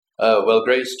Will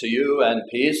grace to you and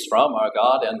peace from our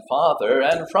God and Father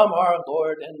and from our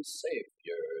Lord and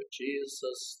Savior,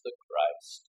 Jesus the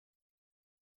Christ.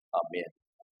 Amen.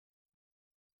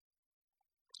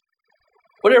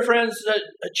 Well, dear friends,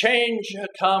 a change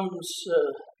comes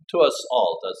to us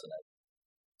all, doesn't it?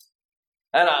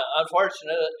 And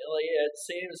unfortunately, it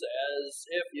seems as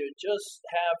if you just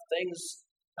have things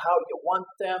how you want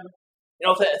them. You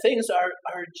know, things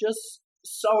are just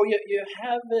so you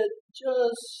have it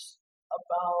just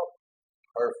about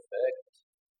perfect.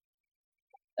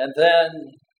 And then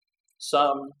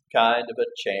some kind of a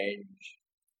change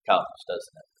comes,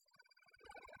 doesn't it?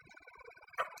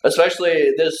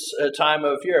 Especially this time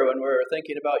of year when we're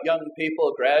thinking about young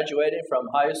people graduating from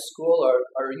high school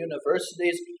or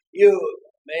universities, you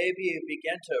maybe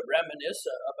begin to reminisce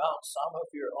about some of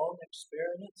your own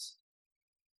experience.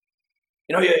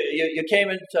 You know, you came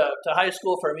into high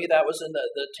school. For me, that was in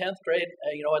the 10th grade.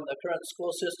 In the current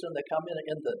school system, they come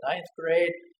in the 9th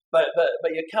grade. But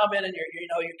you come in and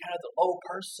you're kind of the low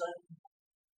person,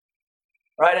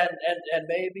 right? And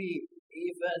maybe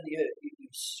even you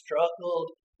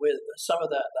struggled with some of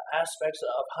the aspects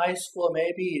of high school.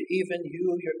 Maybe even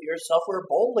you yourself were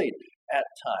bullied at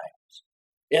times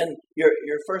in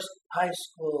your first high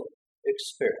school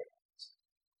experience.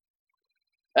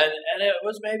 And it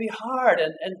was maybe hard,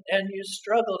 and you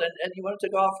struggled, and you wanted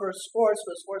to go out for sports,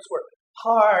 but sports were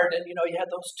hard, and you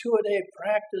had those 2-a-day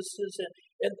practices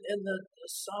in the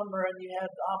summer, and you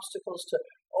had obstacles to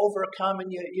overcome,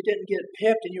 and you didn't get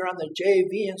picked, and you're on the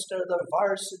JV instead of the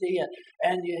varsity,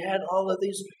 and you had all of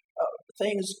these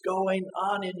things going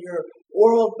on in your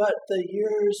world, but the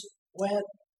years went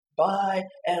by,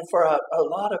 and for a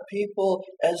lot of people,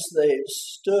 as they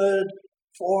stood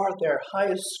for their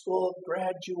high school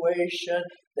graduation,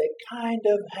 they kind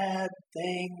of had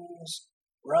things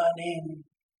running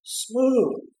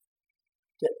smooth,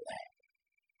 didn't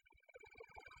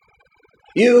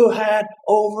they? You had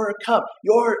overcome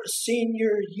your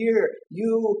senior year.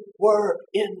 You were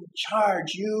in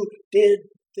charge. You did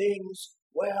things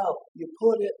well. You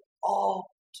put it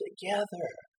all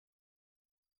together.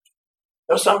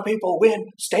 Now, some people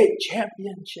win state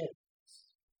championships.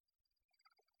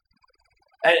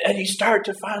 And you start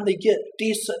to finally get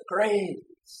decent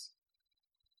grades.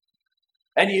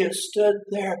 And you stood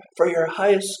there for your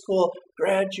high school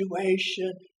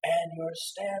graduation, and you're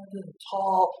standing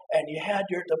tall, and you had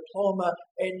your diploma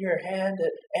in your hand,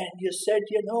 and you said,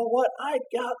 you know what, I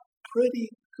got pretty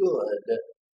good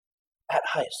at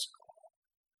high school.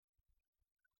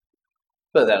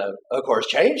 But then, of course,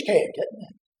 change came, didn't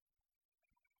it?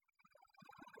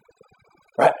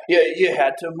 Right? You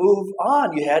had to move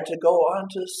on. You had to go on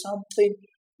to something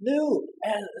new.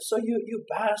 And so you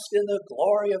basked in the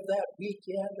glory of that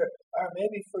weekend, or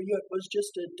maybe for you it was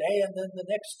just a day, and then the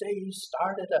next day you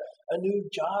started a new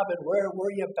job, and where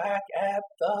were you? Back at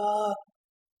the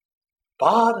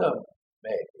bottom,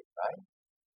 maybe, right?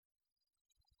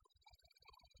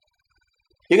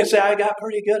 You can say, I got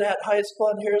pretty good at high school,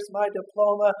 and here's my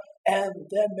diploma, and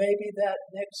then maybe that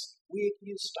next week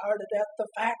you started at the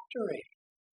factory.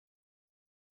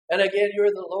 And again,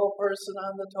 you're the low person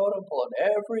on the totem pole, and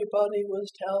everybody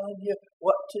was telling you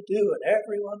what to do, and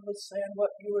everyone was saying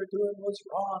what you were doing was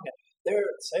wrong. And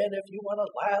they're saying if you want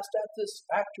to last at this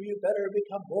factory, you better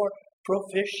become more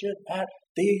proficient at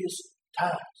these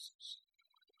tasks.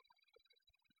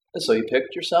 And so you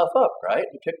picked yourself up, right?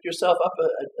 You picked yourself up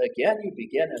again. You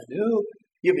began anew.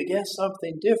 You began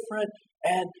something different,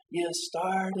 and you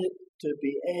started to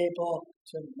be able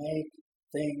to make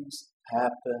things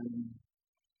happen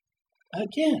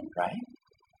again, right?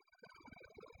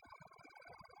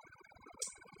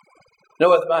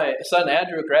 With my son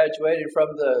Andrew graduating from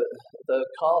the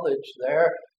college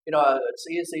there, it's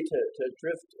easy to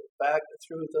drift back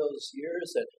through those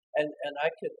years, and I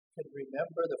can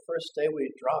remember the first day we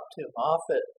dropped him off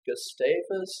at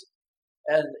Gustavus,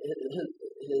 and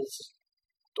his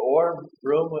dorm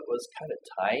room was kind of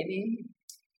tiny.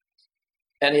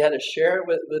 And he had to share it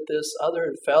with this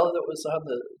other fellow that was on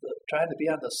the trying to be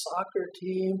on the soccer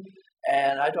team.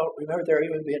 And I don't remember there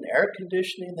even being air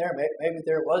conditioning there. Maybe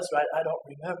there was, but I don't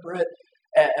remember it.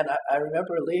 And I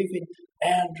remember leaving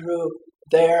Andrew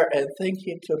there and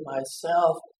thinking to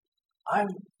myself, I'm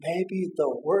maybe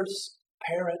the worst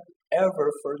parent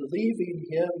ever for leaving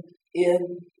him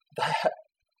in that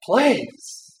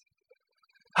place.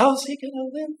 How's he going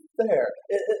to live there?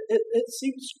 It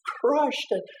seems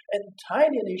crushed and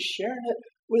tiny, and he's sharing it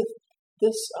with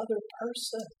this other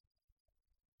person.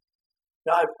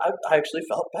 Now, I actually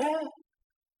felt bad.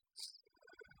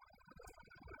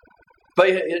 But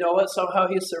you know what? Somehow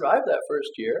he survived that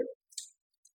first year.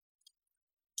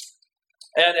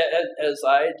 And as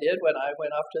I did when I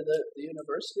went off to the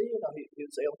university, he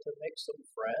was able to make some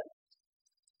friends.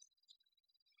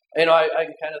 I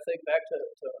can kind of think back to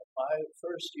my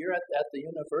first year at the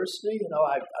university.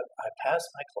 I passed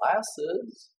my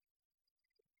classes,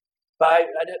 but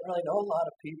I didn't really know a lot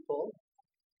of people.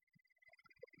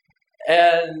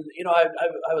 And,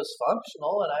 I was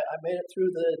functional and I made it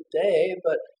through the day,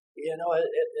 but,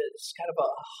 it's kind of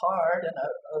a hard and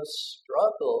a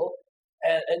struggle.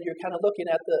 And you're kind of looking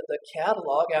at the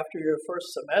catalog after your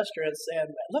first semester and saying,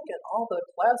 man, look at all the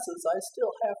classes I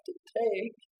still have to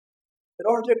take in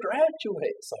order to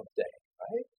graduate someday,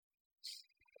 right?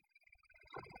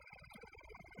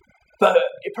 But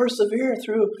you persevere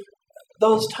through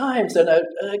those times, and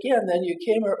again, then you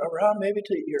came around maybe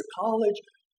to your college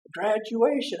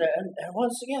graduation, and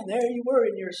once again, there you were,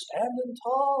 and you're standing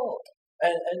tall,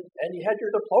 and you had your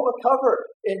diploma cover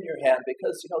in your hand,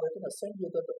 because they're going to send you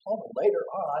the diploma later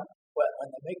on when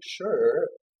they make sure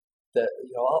that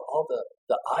all the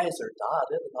I's are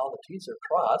dotted and all the T's are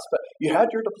crossed. But you had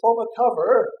your diploma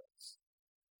cover.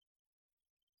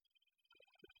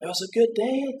 It was a good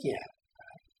day again.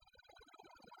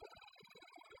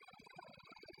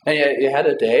 And you had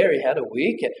a day or you had a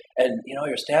week, and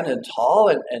you're standing tall,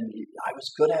 and I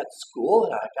was good at school,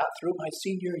 and I got through my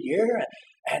senior year,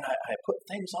 and I put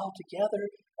things all together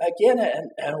again,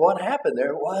 and what happened?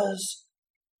 There was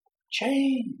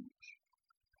change.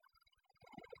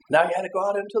 Now you had to go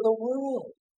out into the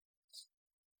world.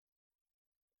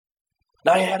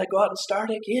 Now you had to go out and start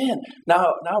again.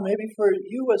 Now maybe for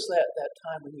you was that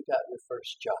time when you got your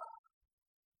first job.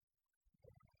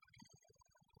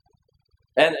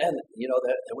 And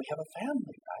that we have a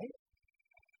family, right?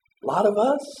 A lot of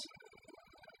us.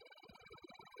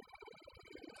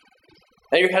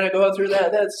 And you're kind of going through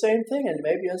that same thing. And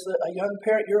maybe as a young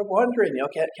parent, you're wondering,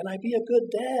 can I be a good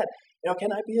dad?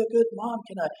 Can I be a good mom?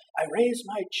 Can I raise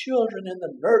my children in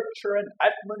the nurture and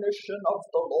admonition of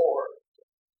the Lord?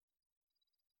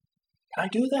 Can I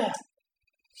do that?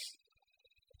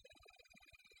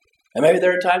 And maybe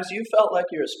there are times you felt like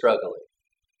you were struggling.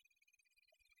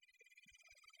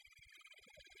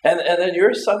 And then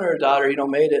your son or daughter,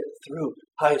 made it through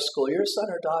high school. Your son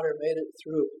or daughter made it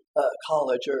through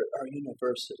college or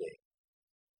university.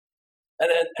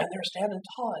 And they're standing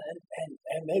tall,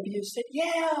 and maybe you said,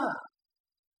 yeah,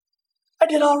 I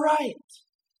did all right.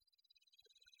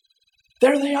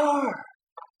 There they are.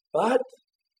 But,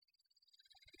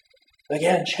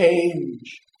 again,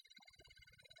 change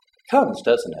comes,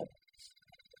 doesn't it?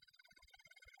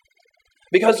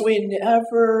 Because we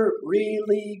never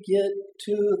really get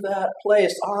to that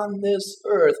place on this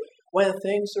earth when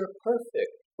things are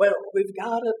perfect, when we've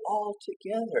got it all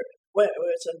together, when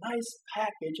it's a nice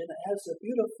package and it has a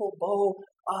beautiful bow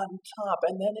on top,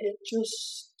 and then it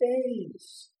just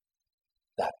stays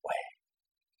that way.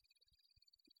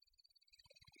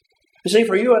 You see,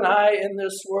 for you and I in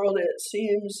this world, it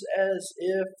seems as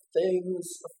if things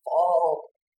fall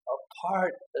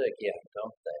apart again,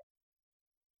 don't they?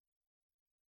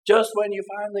 Just when you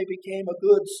finally became a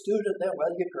good student, then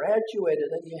you graduated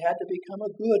and you had to become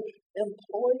a good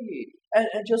employee.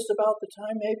 And just about the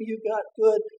time maybe you got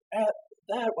good at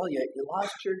that, you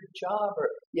lost your job, or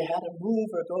you had to move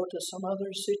or go to some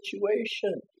other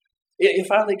situation. You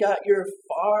finally got your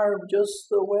farm just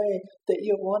the way that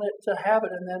you wanted to have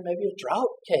it, and then maybe a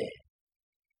drought came.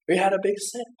 Or you had a big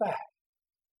setback.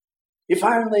 You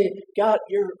finally got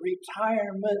your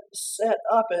retirement set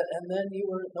up, and then you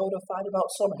were notified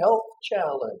about some health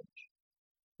challenge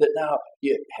that now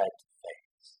you had to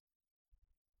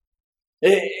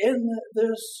face. In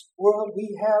this world,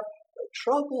 we have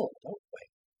trouble, don't we?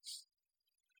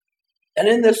 And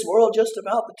in this world, just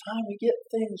about the time we get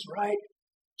things right,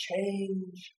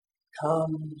 change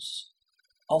comes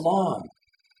along.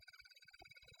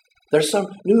 There's some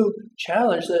new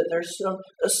challenge, that there's some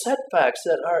setbacks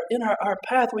that are in our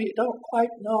path. We don't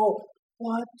quite know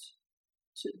what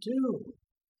to do.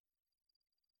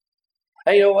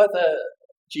 And you know what?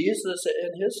 Jesus,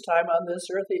 in his time on this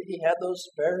earth, he had those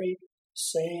very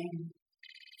same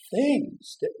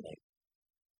things, didn't he?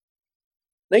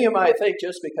 Now you might think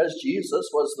just because Jesus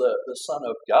was the Son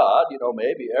of God,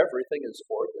 maybe everything is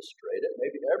orchestrated,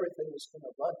 maybe everything is going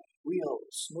to run real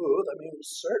smooth. I mean,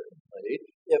 certainly,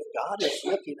 if God is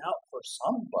looking out for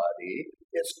somebody,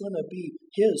 it's going to be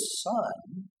his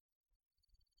Son.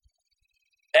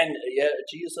 And yet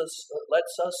Jesus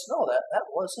lets us know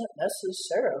that wasn't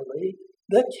necessarily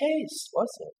the case,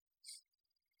 was it?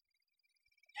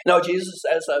 No, Jesus,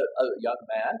 as a young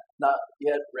man, not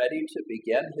yet ready to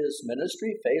begin his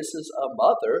ministry, faces a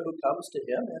mother who comes to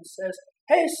him and says,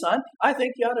 "Hey, son, I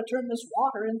think you ought to turn this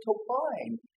water into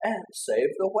wine and save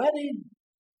the wedding."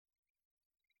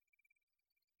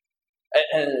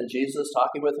 And Jesus,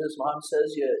 talking with his mom,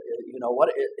 says, you know what,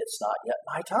 it's not yet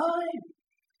my time.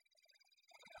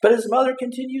 But his mother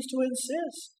continues to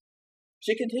insist.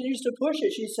 She continues to push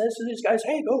it. She says to these guys,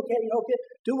 "Hey, go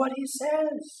do what he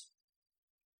says."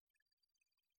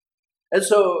 And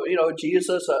so,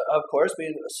 Jesus, of course,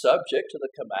 being subject to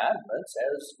the commandments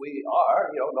as we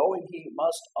are, knowing he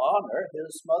must honor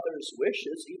his mother's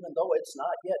wishes, even though it's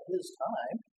not yet his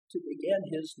time to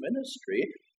begin his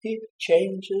ministry, he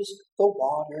changes the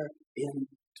water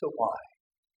into wine.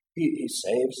 He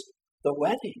saves the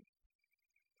wedding.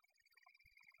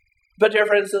 But dear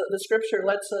friends, the scripture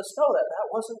lets us know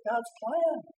that wasn't God's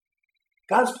plan.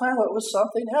 God's plan was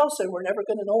something else, and we're never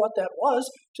going to know what that was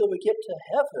till we get to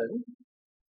heaven.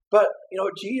 But,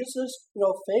 Jesus,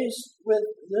 faced with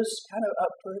this kind of a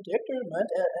predicament,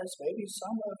 as maybe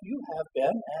some of you have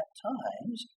been at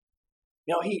times,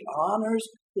 he honors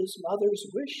his mother's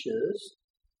wishes,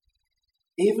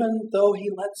 even though he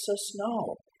lets us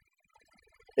know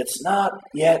it's not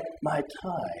yet my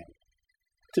time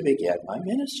to begin my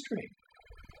ministry.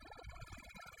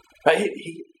 Right?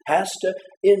 He has to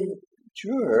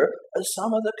endure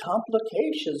some of the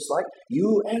complications like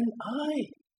you and I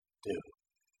do.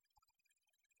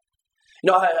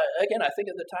 Again, I think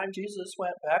at the time Jesus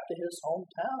went back to his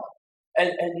hometown,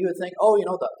 and you would think,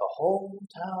 the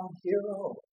hometown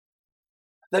hero,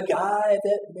 the guy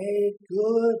that made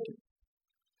good.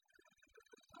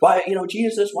 Why,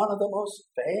 Jesus, one of the most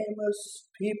famous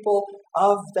people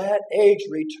of that age,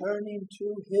 returning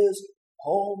to his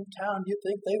hometown. You'd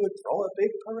think they would throw a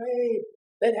big parade.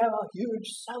 They'd have a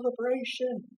huge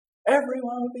celebration.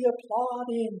 Everyone would be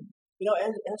applauding,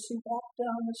 as he walked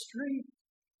down the street.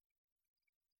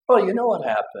 Well, you know what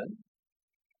happened.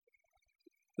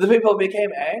 The people became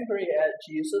angry at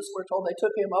Jesus. We're told they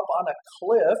took him up on a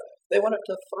cliff. They wanted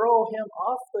to throw him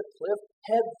off the cliff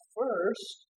head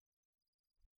first.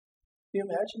 Can you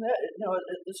imagine that?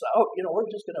 It's we're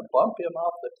just going to bump him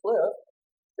off the cliff.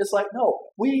 It's like,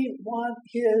 no, we want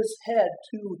his head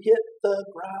to hit the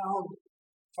ground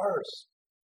first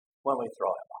when we throw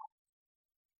him off.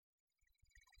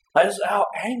 That's how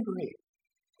angry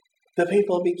the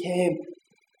people became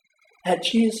at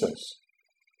Jesus,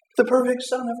 the perfect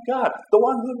Son of God, the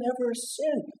one who never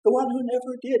sinned, the one who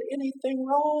never did anything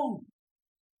wrong.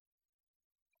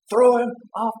 Throw him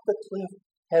off the cliff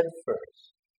head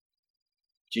first.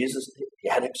 Jesus, he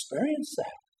had experienced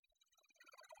that.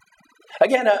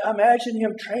 Again, imagine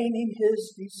him training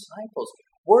his disciples,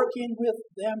 working with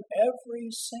them every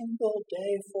single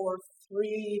day for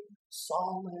 3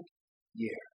 solid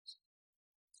years,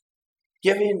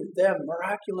 giving them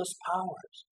miraculous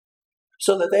powers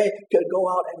so that they could go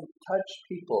out and touch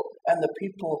people and the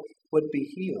people would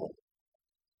be healed.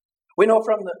 We know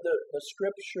from the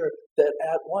scripture that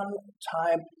at one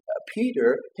time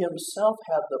Peter himself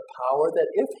had the power that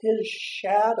if his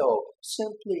shadow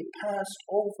simply passed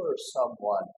over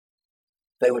someone,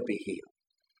 they would be healed.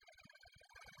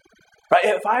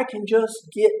 Right? If I can just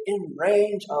get in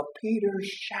range of Peter's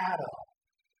shadow,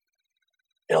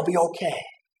 it'll be okay.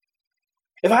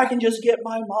 If I can just get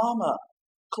my mama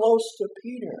close to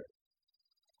Peter,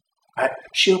 right,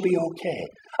 she'll be okay.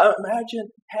 Imagine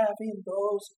having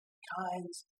those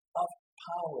kinds of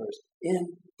powers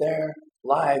in their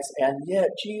lives. And yet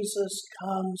Jesus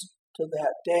comes to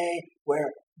that day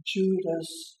where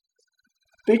Judas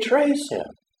betrays him.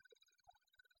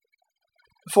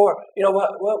 For,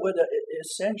 what would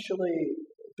essentially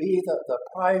be the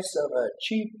price of a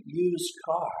cheap used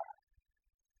car?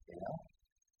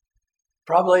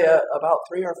 Probably about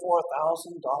 $3,000 or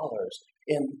 $4,000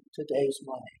 in today's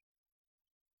money.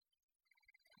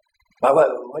 But what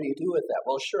do you do with that?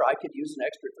 Well, sure, I could use an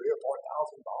extra $3,000 or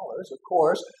 $4,000, of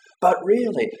course, but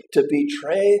really, to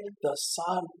betray the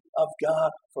Son of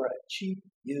God for a cheap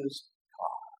used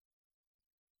car.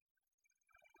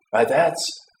 Right, that's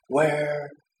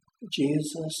where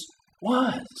Jesus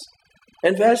was.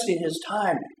 Investing his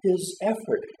time, his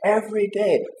effort, every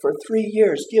day for 3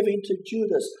 years, giving to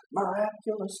Judas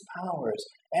miraculous powers,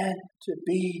 and to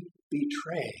be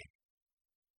betrayed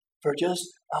for just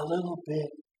a little bit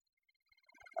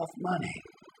of money.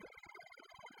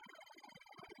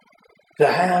 To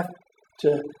have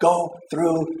to go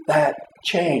through that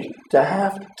change, to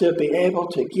have to be able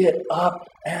to get up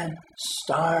and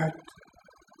start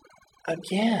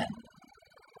again.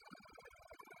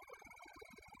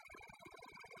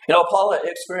 Paul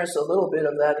experienced a little bit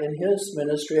of that in his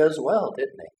ministry as well,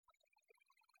 didn't he?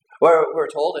 Where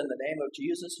we're told in the name of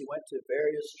Jesus, he went to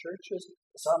various churches.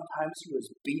 Sometimes he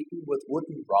was beaten with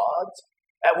wooden rods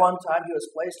At one time, he was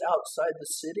placed outside the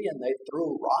city and they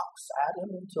threw rocks at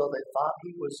him until they thought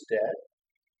he was dead.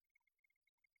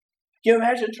 Can you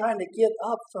imagine trying to get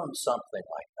up from something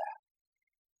like that?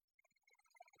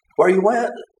 Where you went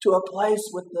to a place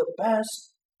with the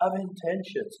best of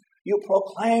intentions. You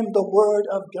proclaimed the word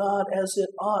of God as it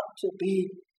ought to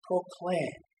be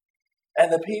proclaimed.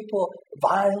 And the people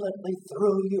violently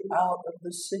threw you out of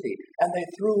the city. And they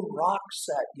threw rocks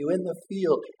at you in the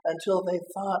field until they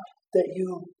thought that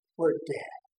you were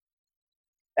dead.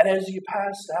 And as you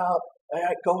passed out,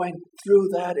 going through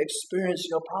that experience,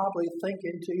 you're probably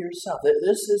thinking to yourself,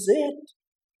 this is it.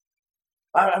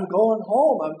 I'm going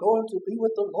home. I'm going to be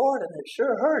with the Lord, and it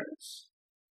sure hurts.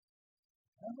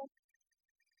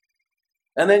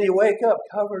 And then you wake up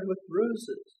covered with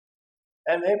bruises.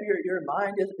 And maybe your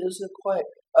mind isn't quite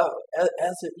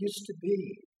as it used to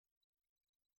be.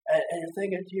 And you're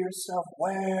thinking to yourself,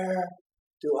 where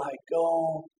do I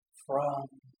go from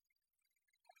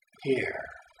here?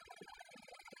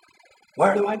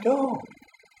 Where do I go?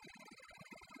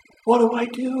 What do I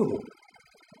do?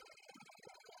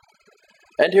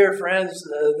 And dear friends,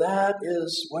 that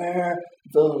is where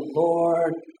the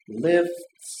Lord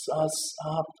lifts us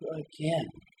up again,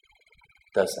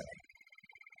 doesn't he?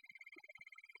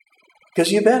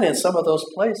 Because you've been in some of those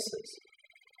places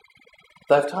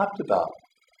that I've talked about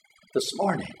this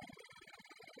morning.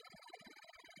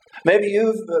 Maybe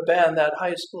you've been that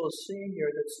high school senior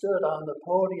that stood on the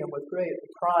podium with great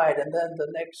pride, and then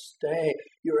the next day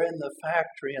you're in the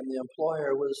factory and the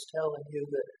employer was telling you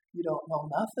that you don't know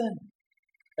nothing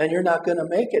and you're not going to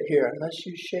make it here unless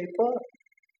you shape up.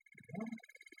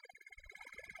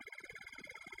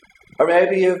 Or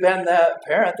maybe you've been that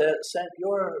parent that sent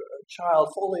your child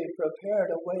fully prepared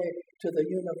away to the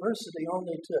university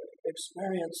only to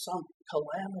experience some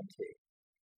calamity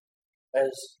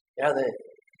as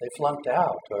they flunked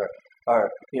out, or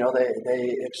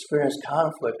they experienced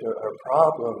conflict or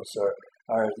problems,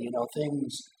 or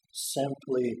things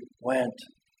simply went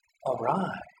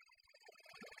awry.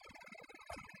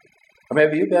 Or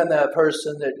maybe you've been that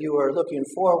person that you were looking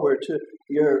forward to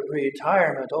your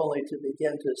retirement only to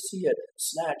begin to see it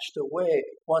snatched away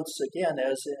once again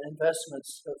as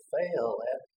investments fail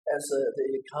and as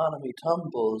the economy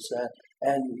tumbles,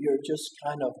 and you're just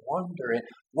kind of wondering,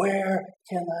 where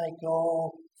can I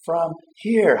go from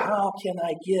here? How can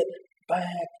I get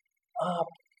back up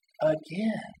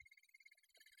again?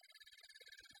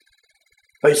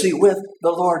 But you see, with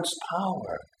the Lord's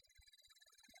power,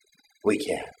 we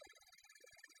can.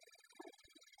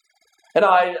 And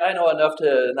I know enough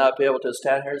to not be able to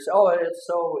stand here and say, oh, it's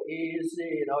so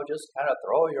easy, just kind of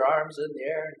throw your arms in the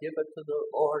air and give it to the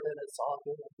Lord and it's all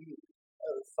going to be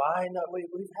fine.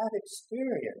 We've had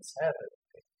experience, haven't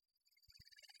we?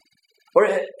 Where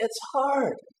it's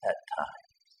hard at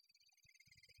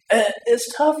times. It's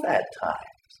tough at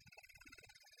times.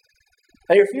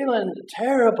 And you're feeling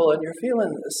terrible and you're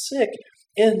feeling sick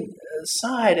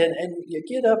inside, and you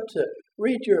get up to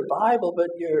read your Bible, but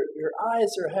your eyes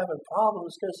are having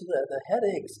problems because of the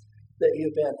headaches that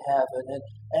you've been having,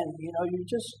 and you're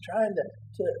just trying to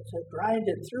grind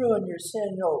it through, and you're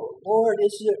saying, Lord,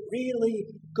 is it really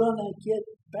gonna get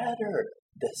better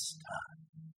this time?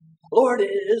 Lord,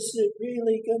 is it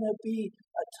really gonna be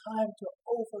a time to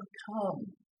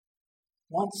overcome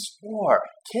once more?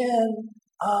 Can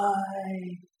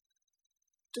I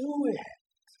do it?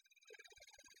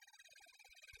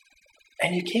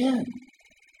 And you can.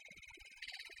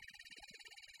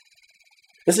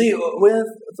 You see, with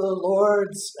the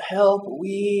Lord's help,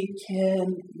 we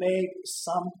can make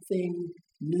something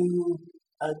new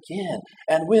again.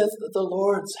 And with the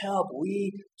Lord's help,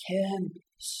 we can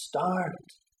start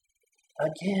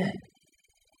again.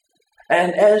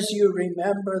 And as you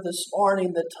remember this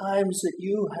morning, the times that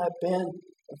you have been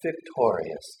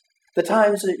victorious, the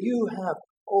times that you have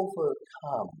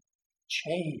overcome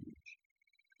change,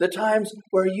 the times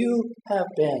where you have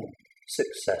been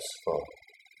successful,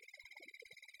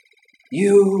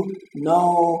 you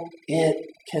know it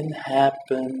can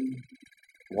happen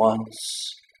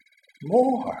once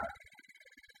more,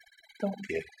 don't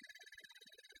you?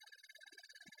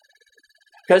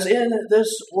 Because in this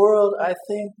world, I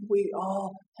think we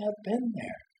all have been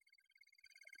there.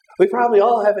 We probably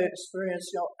all have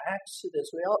experienced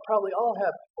accidents. We probably all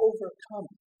have overcome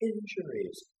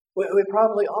injuries. We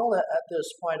probably all at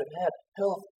this point have had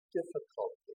health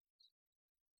difficulties.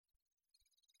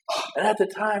 And at the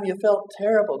time you felt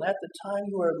terrible. And at the time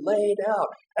you were laid out.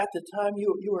 At the time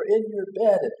you were in your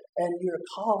bed and you're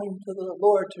calling to the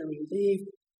Lord to relieve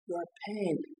your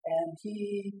pain. And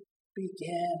He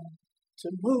began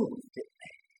to move, didn't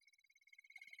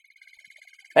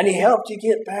He? And He helped you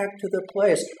get back to the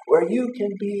place where you can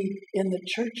be in the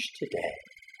church today.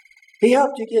 He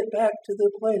helped you get back to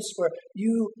the place where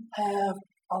you have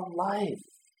a life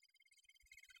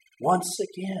once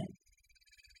again,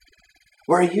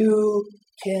 where you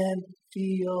can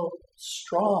feel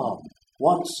strong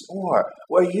once more,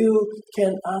 where you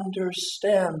can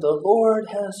understand the Lord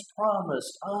has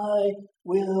promised, I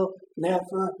will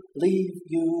never leave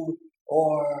you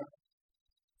or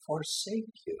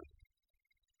forsake you.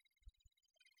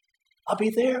 I'll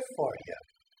be there for you.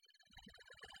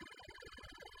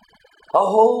 I'll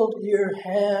hold your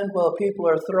hand while people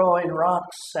are throwing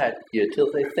rocks at you till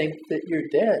they think that you're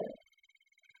dead.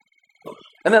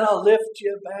 And then I'll lift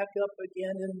you back up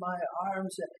again in my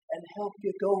arms and help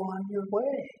you go on your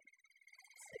way.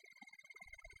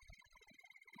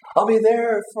 I'll be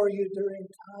there for you during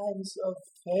times of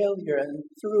failure and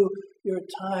through your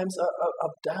times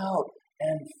of doubt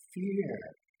and fear.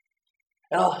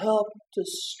 And I'll help to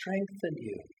strengthen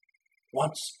you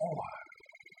once more.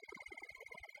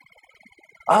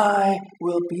 I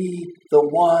will be the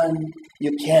one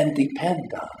you can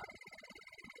depend on.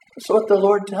 That's what the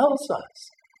Lord tells us.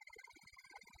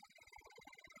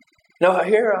 Now,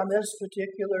 here on this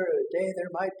particular day,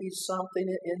 there might be something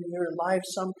in your life,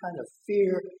 some kind of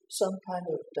fear, some kind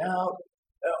of doubt,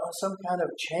 some kind of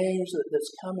change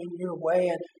that's coming your way,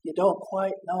 and you don't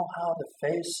quite know how to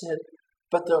face it.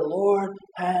 But the Lord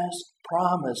has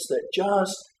promised that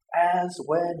just as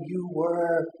when you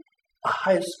were a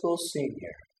high school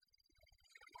senior,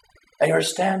 and you were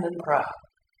standing proud,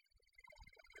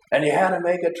 and you had to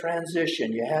make a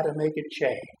transition, you had to make a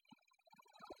change,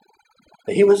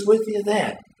 that He was with you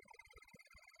then,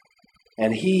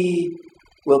 and He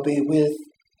will be with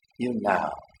you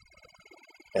now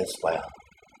as well.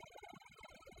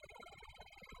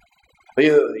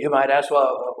 You might ask,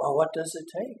 well, what does it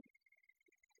take?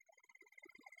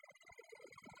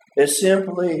 It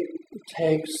simply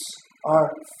takes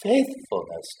our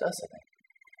faithfulness, doesn't it?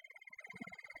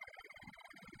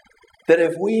 That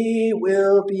if we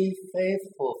will be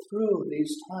faithful through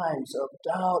these times of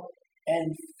doubt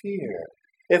and fear,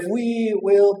 if we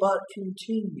will but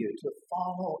continue to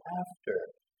follow after,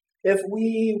 if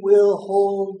we will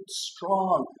hold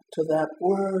strong to that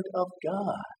Word of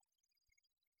God,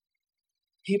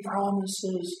 He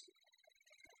promises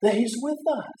that He's with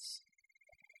us.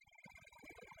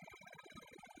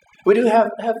 We do have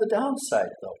the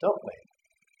downside, though, don't we?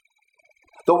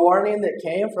 The warning that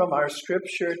came from our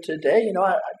scripture today,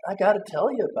 I got to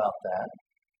tell you about that.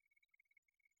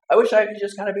 I wish I could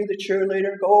just kind of be the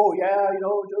cheerleader, go, oh, yeah,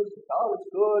 just God is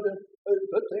good, and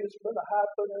good things are going to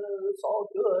happen, and it's all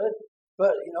good.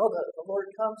 But, the Lord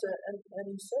comes and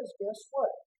He says, guess what?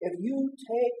 If you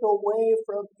take away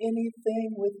from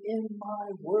anything within my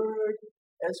word,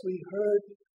 as we heard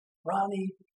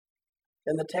Ronnie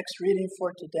in the text reading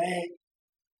for today,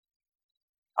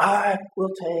 I will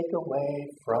take away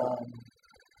from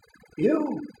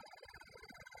you.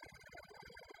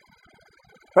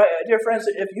 Right, dear friends,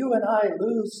 if you and I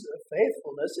lose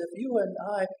faithfulness, if you and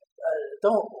I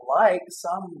don't like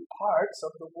some parts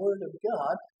of the Word of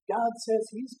God, God says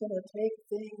He's going to take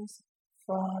things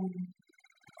from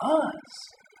us.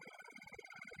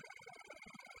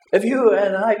 If you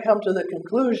and I come to the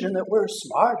conclusion that we're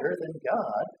smarter than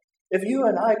God, if you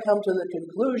and I come to the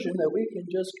conclusion that we can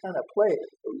just kind of play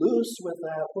loose with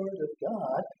that Word of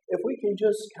God, if we can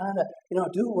just kind of,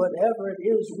 do whatever it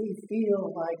is we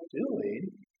feel like doing,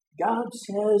 God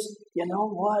says, you know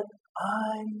what?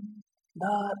 I'm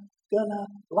not going to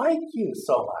like you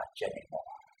so much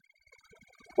anymore.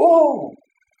 Whoa!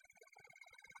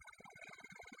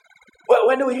 Well,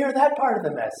 when do we hear that part of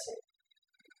the message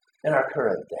in our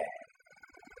current day?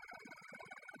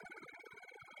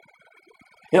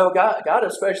 God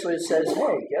especially says,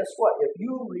 hey, guess what? If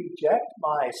you reject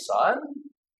my Son,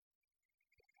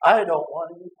 I don't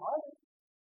want any part of it.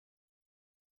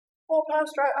 Oh,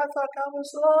 Pastor, I thought God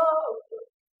was love.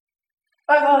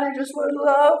 I thought He just would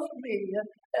love me,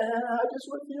 and I just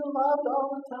would feel loved all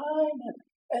the time.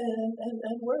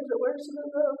 And where's the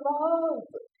love?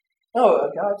 No,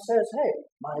 God says, hey,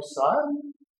 my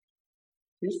Son,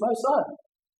 He's my Son.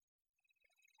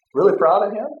 Really proud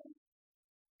of Him.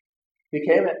 He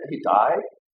died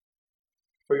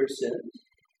for your sins.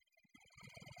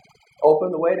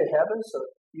 Opened the way to heaven so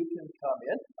you can come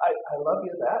in. I love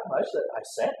you that much that I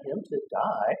sent Him to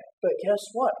die. But guess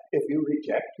what? If you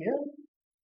reject Him,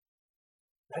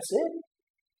 that's it.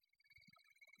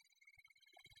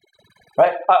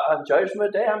 Right? On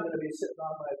Judgment Day, I'm going to be sitting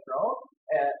on my throne,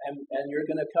 and you're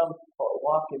going to come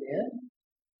walking in.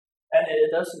 And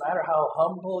it doesn't matter how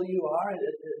humble you are. It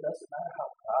doesn't matter how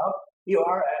proud you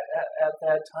are at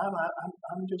that time,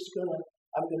 I'm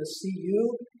gonna see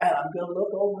you, and I'm gonna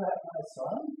look over at my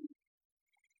son.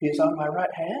 He's on my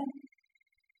right hand,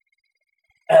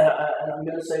 and I'm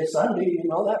gonna say, son, do you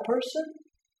know that person?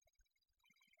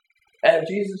 And if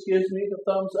Jesus gives me the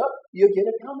thumbs up, you get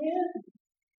to come in.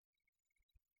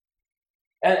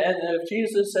 And if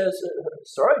Jesus says,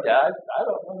 sorry, Dad, I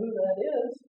don't know who that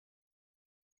is,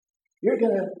 you're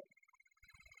going to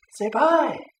say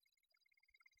bye.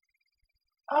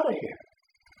 Out of here.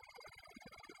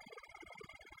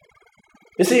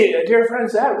 You see, dear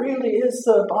friends, that really is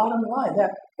the bottom line.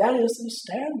 That is the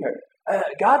standard.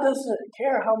 God doesn't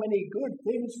care how many good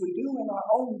things we do in our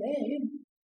own name.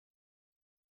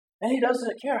 And He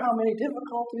doesn't care how many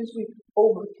difficulties we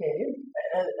overcame,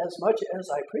 as much as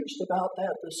I preached about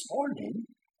that this morning.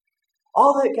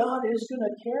 All that God is going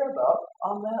to care about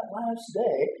on that last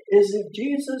day is if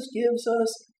Jesus gives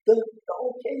us the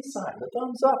okay sign, the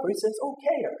thumbs up, where He says,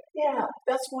 okay, or yeah,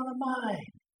 that's one of mine.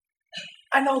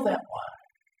 I know that one.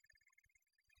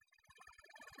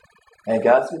 And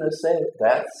God's going to say,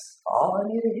 that's all I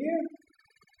need to hear.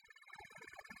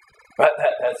 But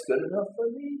that's good enough for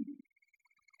me.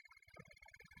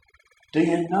 Do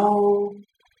you know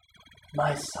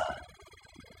my son?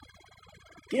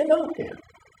 Do you know him?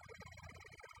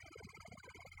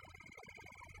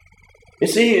 You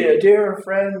see, dear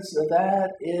friends,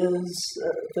 that is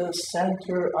the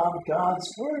center of God's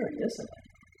Word, isn't it?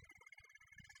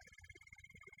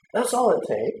 That's all it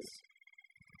takes.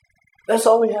 That's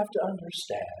all we have to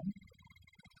understand.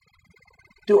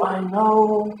 Do I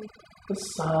know the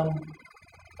Son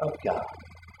of God?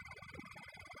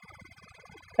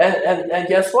 And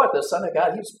guess what? The Son of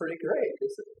God, He's pretty great,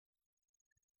 isn't He?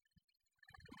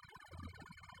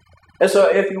 And so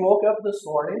if you woke up this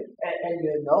morning and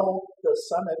you know the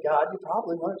Son of God, you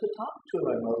probably wanted to talk to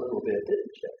Him a little bit,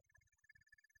 didn't you?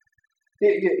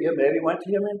 You maybe went to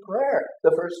Him in prayer.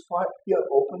 The first part, you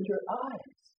opened your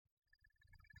eyes.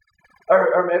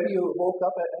 Or maybe you woke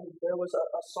up and there was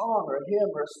a song or a hymn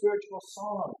or a spiritual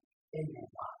song in your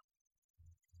mind.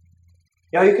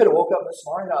 You could have woke up this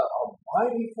morning, a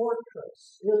mighty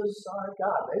fortress is our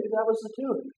God. Maybe that was the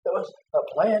tune. That was a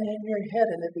plan in your head,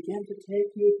 and it began to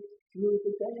take you through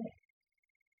the day.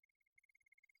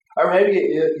 Or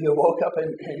maybe you woke up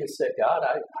and you said, God,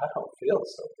 I don't feel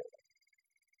so good.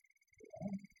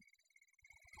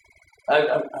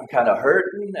 I'm kind of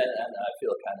hurting, and I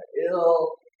feel kind of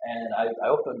ill, and I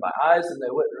opened my eyes, and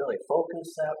they wouldn't really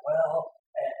focus that well.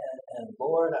 And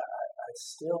Lord, I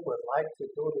still would like to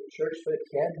go to church, but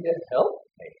can you help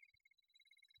me?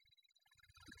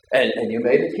 And you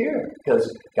made it here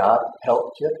because God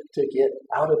helped you to get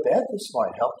out of bed this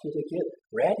morning, helped you to get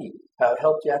ready,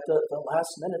 helped you at the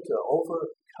last minute to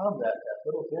overcome that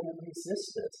little bit of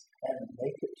resistance and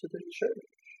make it to the church.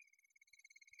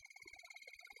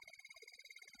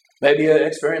 Maybe you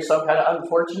experienced some kind of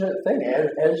unfortunate thing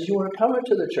as you were coming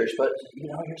to the church, but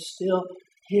you're still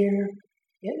here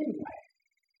anyway.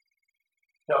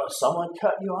 Someone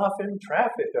cut you off in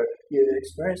traffic, or you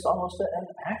experienced almost an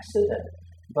accident.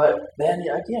 But then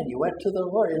again, you went to the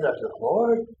Lord. You said,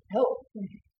 Lord, help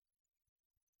me.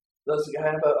 There's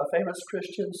kind of a famous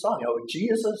Christian song,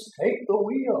 Jesus, take the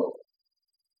wheel.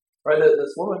 Right,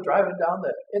 this woman driving down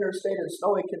the interstate in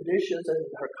snowy conditions, and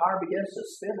her car begins to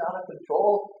spin out of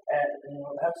control, and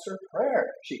that's her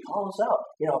prayer. She calls out,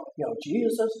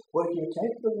 Jesus, would you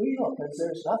take the wheel? Because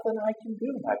there's nothing I can do.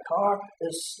 My car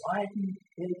is sliding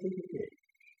into the ditch.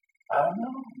 I don't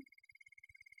know.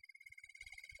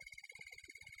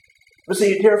 But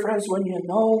see, dear friends, when you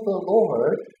know the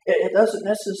Lord, it doesn't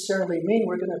necessarily mean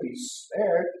we're going to be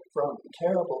spared from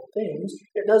terrible things.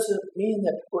 It doesn't mean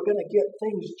that we're going to get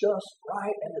things just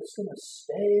right and it's going to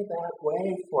stay that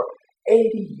way for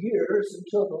 80 years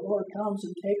until the Lord comes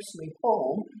and takes me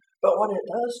home. But what it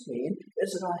does mean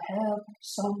is that I have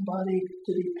somebody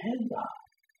to depend on.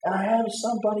 And I have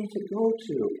somebody to go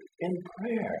to in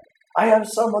prayer. I have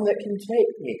someone that can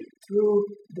take me through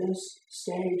this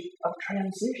stage of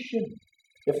transition,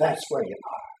 if that's where you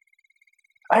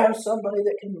are. I have somebody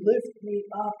that can lift me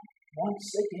up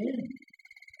once again.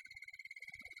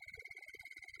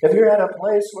 If you're at a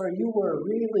place where you were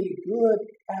really good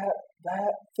at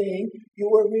that thing, you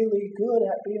were really good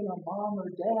at being a mom or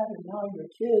dad, and now your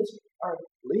kids are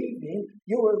leaving.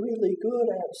 You were really good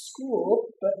at school,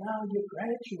 but now you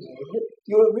graduated.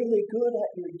 You were really good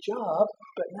at your job,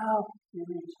 but now you're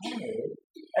retired.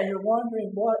 And you're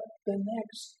wondering what the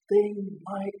next thing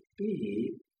might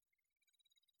be.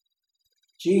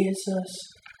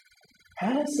 Jesus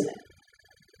has it.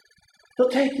 He'll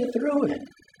take you through it.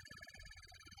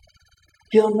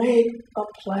 He'll make a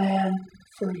plan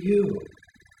for you.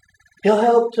 He'll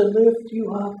help to lift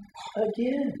you up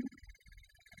again.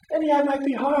 And yeah, it might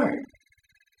be hard.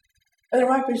 And there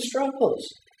might be struggles.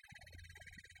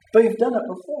 But you've done it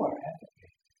before, haven't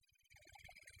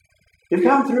you? You've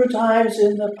come through times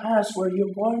in the past where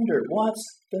you wondered, what's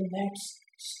the next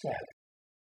step?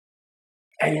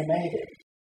 And you made it.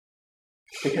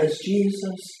 Because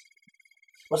Jesus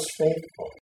was faithful.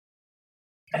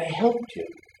 And He helped you.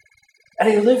 And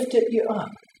He lifted you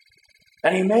up.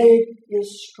 And He made you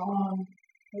strong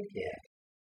again.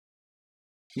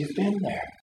 You've been there.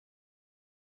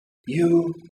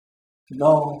 You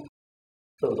know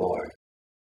the Lord.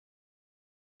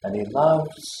 And He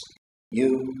loves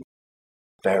you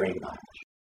very much.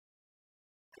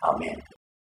 Amen.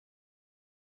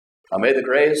 Now may the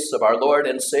grace of our Lord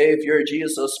and Savior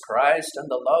Jesus Christ and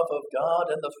the love of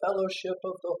God and the fellowship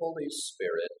of the Holy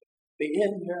Spirit be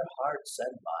in your hearts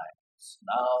and minds,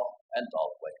 now and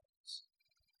always.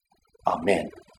 Amen.